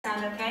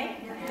sound okay?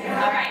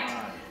 Yeah. All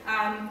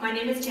right. My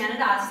name is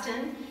Janet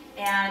Austin,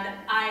 and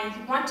I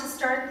want to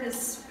start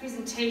this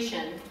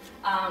presentation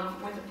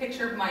with a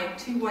picture of my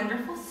two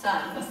wonderful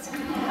sons.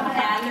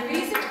 And the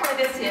reason for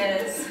this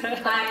is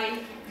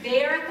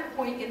they are at the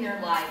point in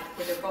their life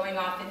where they're going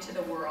off into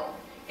the world.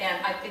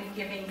 And I've been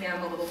giving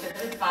them a little bit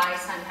of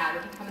advice on how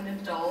to become an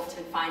adult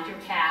and find your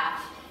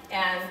path.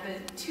 And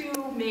the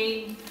two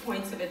main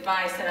points of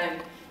advice that I'm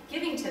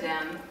giving to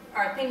them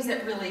are things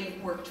that really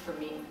worked for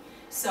me.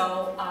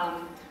 So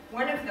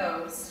one of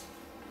those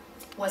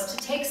was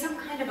to take some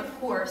kind of a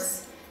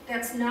course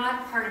that's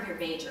not part of your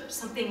major,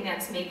 something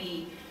that's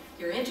maybe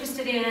you're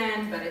interested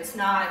in, but it's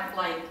not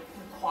like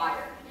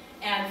required.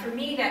 And for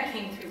me, that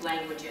came through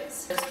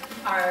languages.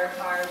 Are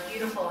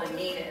beautiful and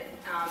needed.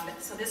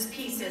 So this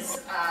piece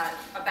is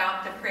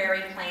about the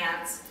prairie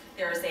plants.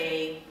 There's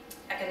a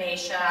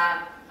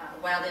echinacea,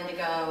 wild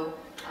indigo,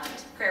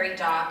 prairie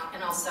dock,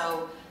 and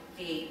also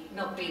the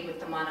milkweed with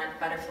the monarch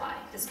butterfly.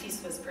 This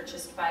piece was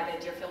purchased by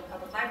the Deerfield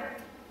Public Library.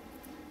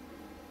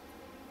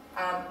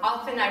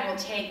 Often I will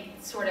take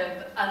sort of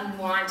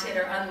unwanted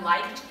or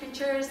unliked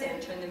pictures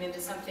and turn them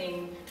into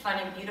something fun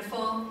and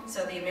beautiful.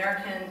 So the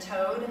American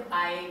toad,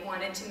 I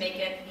wanted to make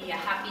it be a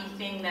happy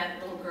thing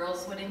that little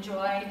girls would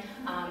enjoy.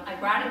 I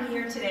brought him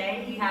here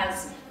today. He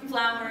has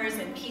flowers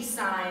and peace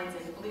signs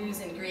and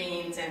blues and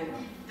greens and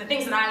the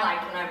things that I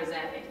liked when I was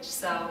that age.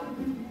 So,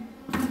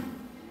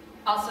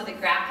 also the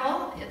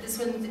grackle. This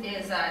one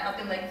is up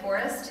in Lake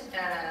Forest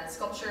at a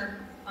sculpture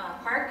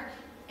park.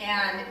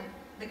 And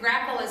the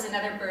grackle is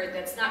another bird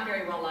that's not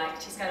very well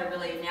liked. He's got a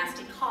really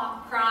nasty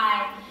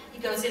cry. He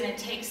goes in and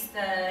takes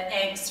the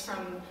eggs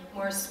from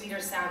more sweeter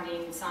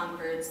sounding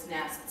songbirds'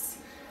 nests.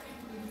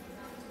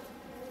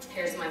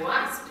 Here's my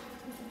wasp.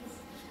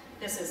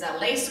 This is a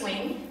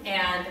lacewing,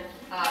 and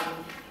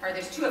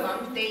there's two of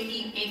them. They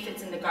eat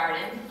aphids in the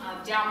garden.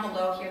 Down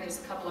below here, there's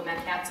a couple of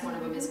macaques. One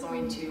of them is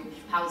going to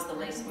house the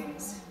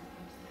lacewings.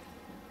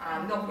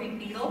 Milkweed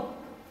beetle.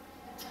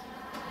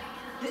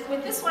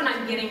 With this one,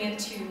 I'm getting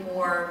into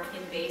more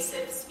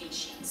invasive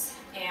species.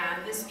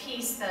 And this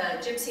piece, the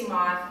gypsy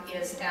moth,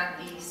 is at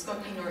the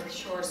Skokie North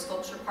Shore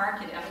Sculpture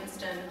Park in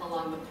Evanston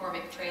along the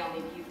McCormick Trail.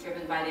 Maybe you've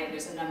driven by there.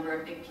 There's a number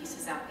of big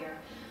pieces out there.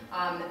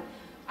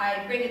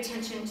 I bring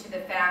attention to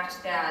the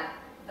fact that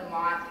the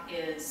moth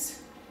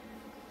is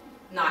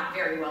not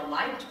very well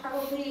liked,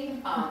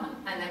 probably, and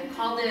I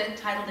titled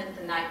it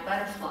the night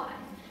butterfly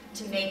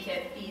to make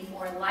it be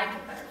more like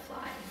a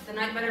butterfly. The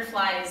night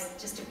butterfly is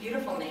just a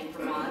beautiful name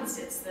for moths.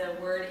 It's the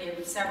word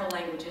in several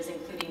languages,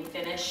 including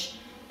Finnish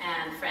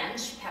and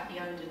French,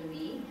 papillon de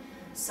nuit.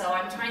 So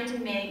I'm trying to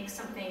make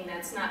something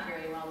that's not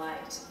very well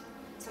liked,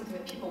 something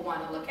that people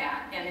want to look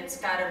at. And it's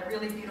got a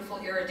really beautiful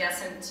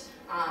iridescent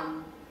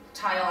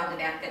tile on the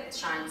back that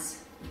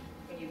shines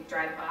when you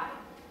drive by.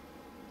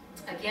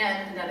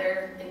 Again,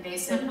 another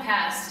invasive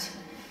pest,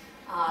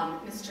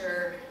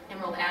 Mr.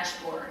 Emerald ash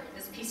borer.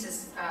 This piece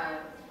is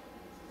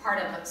part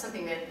of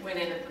something that went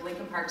in at the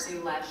Lincoln Park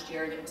Zoo last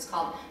year, and it was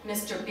called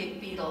Mr. Big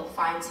Beetle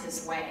Finds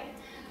His Way.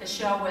 The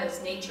show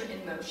was Nature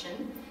in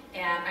Motion,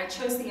 and I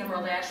chose the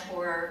emerald ash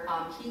borer.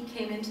 He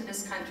came into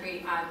this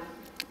country on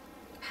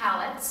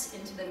pallets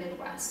into the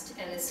Midwest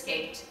and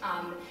escaped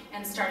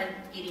and started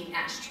eating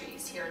ash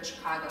trees here in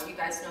Chicago. You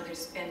guys know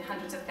there's been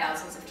hundreds of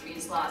thousands of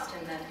trees lost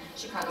in the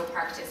Chicago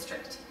Park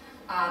District.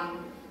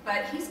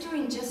 But he's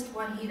doing just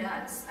what he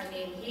does. I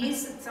mean,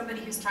 he's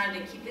somebody who's trying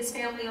to keep his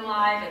family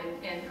alive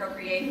and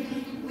procreate.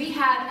 We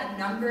had a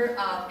number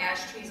of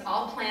ash trees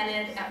all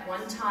planted at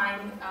one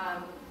time,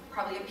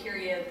 probably a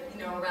period,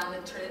 around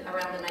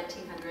the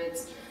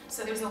 1900s.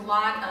 So there's a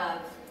lot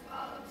of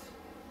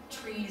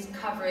trees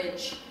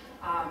coverage,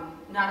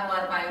 not a lot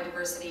of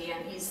biodiversity,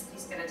 and he's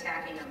been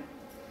attacking them.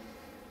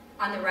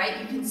 On the right,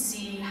 you can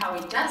see how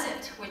he does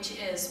it, which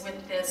is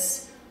with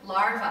this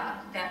larvae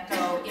that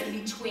go in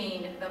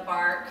between the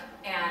bark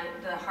and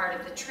the heart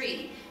of the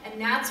tree.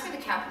 And that's where the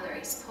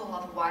capillaries pull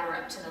all the water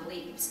up to the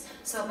leaves.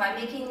 So by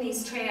making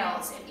these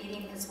trails and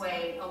eating his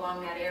way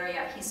along that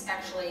area, he's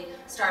actually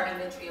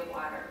starving the tree of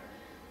water.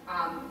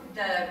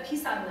 The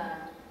piece on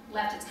the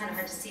left, it's kind of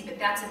hard to see, but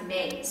that's a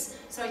maze.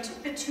 So I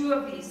took the two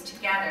of these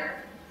together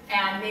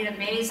and made a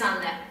maze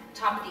on the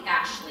top of the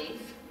ash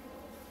leaf.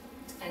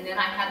 And then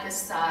I had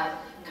this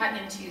cut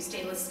into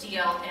stainless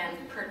steel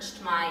and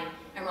perched my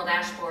emerald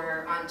ash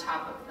borer on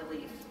top of the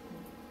leaf.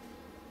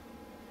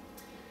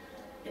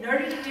 In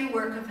order to do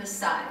work of this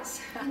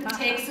size, it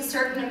takes a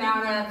certain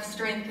amount of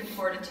strength and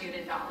fortitude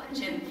and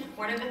knowledge. And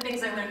one of the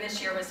things I learned this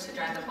year was to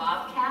drive a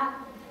bobcat,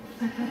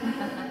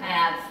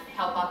 and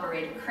help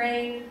operate a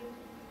crane.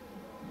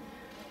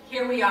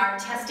 Here we are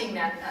testing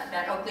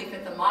that oak leaf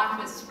that the moth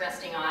was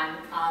resting on.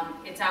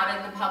 It's out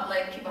in the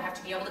public. People have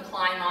to be able to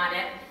climb on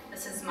it.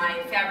 This is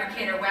my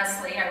fabricator,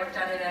 Wesley. I worked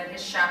on it at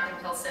his shop in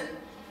Pilsen,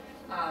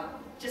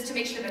 just to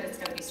make sure that it's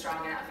going to be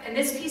strong enough. And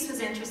this piece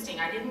was interesting.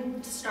 I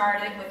didn't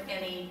start it with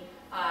any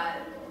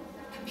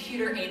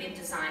computer-aided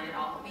design at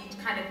all. We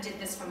kind of did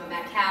this from a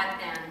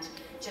maquette and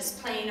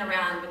just playing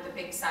around with the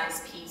big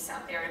size piece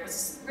out there. It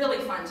was really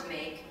fun to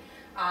make.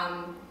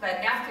 But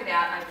after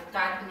that, I've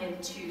gotten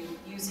into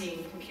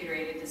using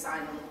computer-aided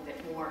design a little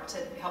bit more to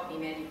help me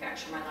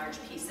manufacture my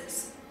large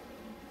pieces.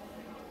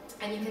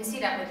 And you can see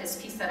that with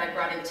this piece that I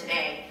brought in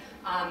today.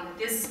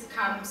 This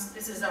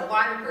is a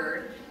water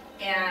bird,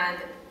 and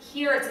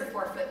here it's a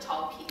 4-foot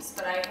tall piece,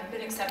 but I have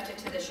been accepted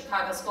to the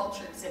Chicago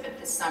Sculpture exhibit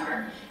this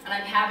summer, and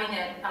I'm having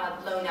it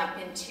blown up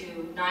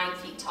into 9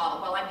 feet tall.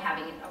 Well, I'm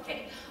having it,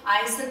 okay.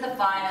 I sent the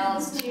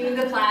files to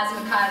the plasma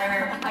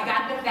cutter. I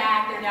got them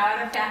back. They're now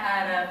at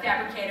a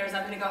fabricator's.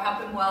 I'm going to go help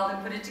them weld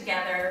and put it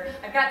together.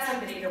 I've got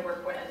somebody to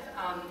work with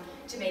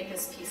to make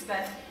this piece.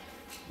 But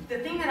the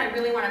thing that I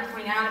really want to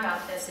point out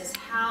about this is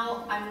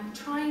how I'm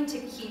trying to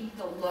keep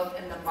the look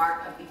and the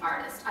mark of the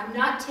artist. I'm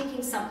not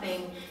taking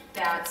something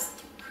that's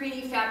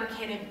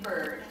prefabricated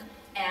bird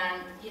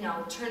and, you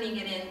know, turning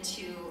it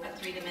into a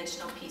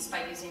 3-dimensional piece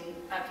by using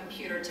a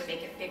computer to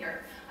make it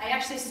bigger. I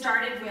actually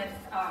started with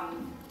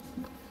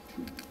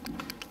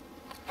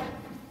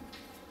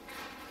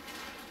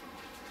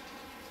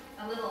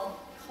a little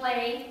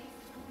clay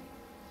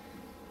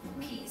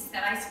piece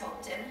that I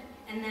sculpted,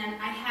 and then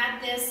I had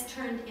this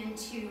turned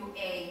into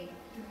a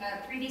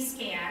 3D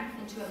scan,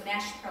 into a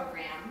mesh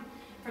program.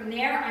 From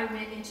there, I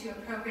went into a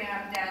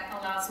program that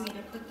allows me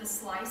to put the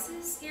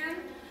slices in.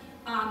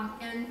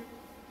 And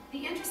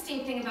the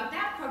interesting thing about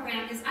that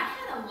program is I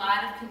had a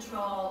lot of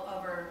control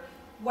over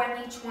what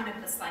each one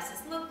of the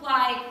slices look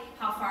like,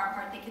 how far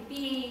apart they could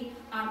be,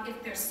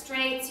 if they're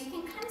straight. So you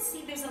can kind of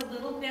see there's a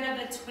little bit of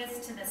a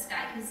twist to this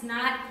guy. It's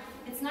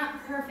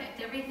not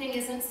perfect. Everything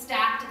isn't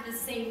stacked at the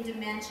same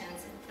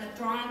dimensions. The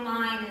drawn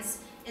line is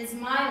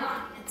my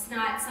line. It's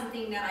not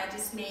something that I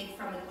just made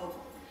from an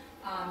oval.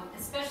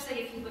 Especially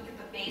if you look at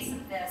the base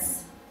of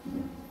this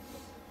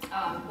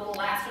little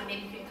last one,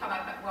 maybe you can come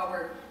up while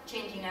we're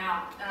changing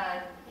out.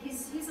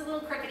 He's a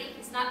little crickety.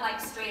 He's not like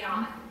straight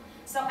on.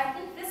 So I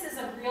think this is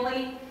a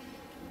really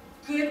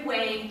good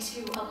way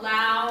to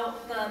allow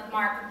the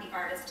mark of the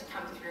artist to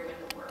come through in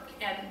the work.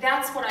 And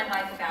that's what I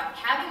like about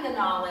having the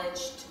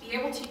knowledge to be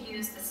able to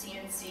use the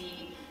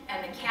CNC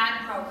and the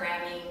CAD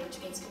programming, which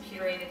means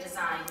computer-aided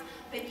design,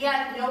 but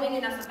yet knowing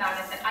enough about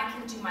it that I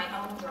can do my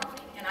own drawing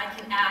and I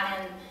can add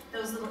in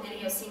those little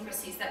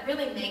idiosyncrasies that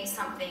really make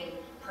something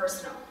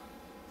personal.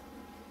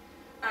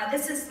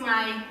 This is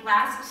my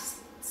last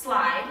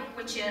slide,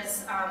 which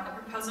is a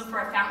proposal for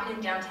a fountain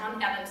in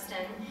downtown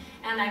Evanston,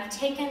 and I've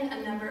taken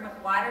a number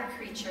of water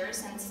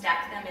creatures and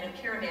stacked them in a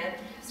pyramid,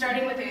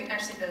 starting with,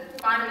 actually the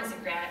bottom is a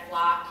granite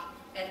block,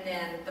 and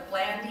then the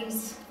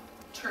Blandings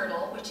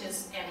turtle, which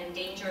is an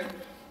endangered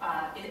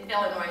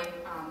Illinois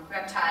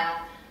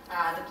reptile,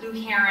 the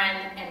blue heron,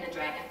 and the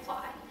dragonfly.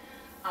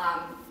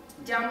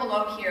 Down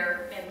below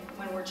here, and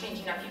when we're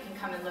changing up, you can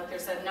come and look,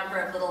 there's a number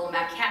of little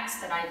maquettes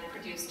that I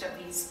produced of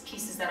these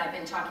pieces that I've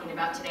been talking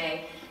about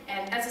today.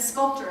 And as a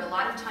sculptor, a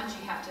lot of times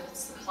you have to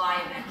supply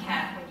a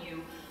maquette when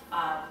you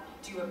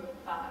do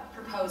a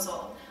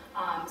proposal.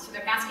 So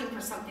they're asking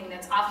for something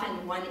that's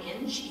often 1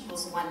 inch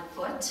equals 1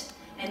 foot,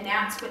 and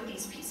that's what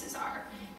these pieces are.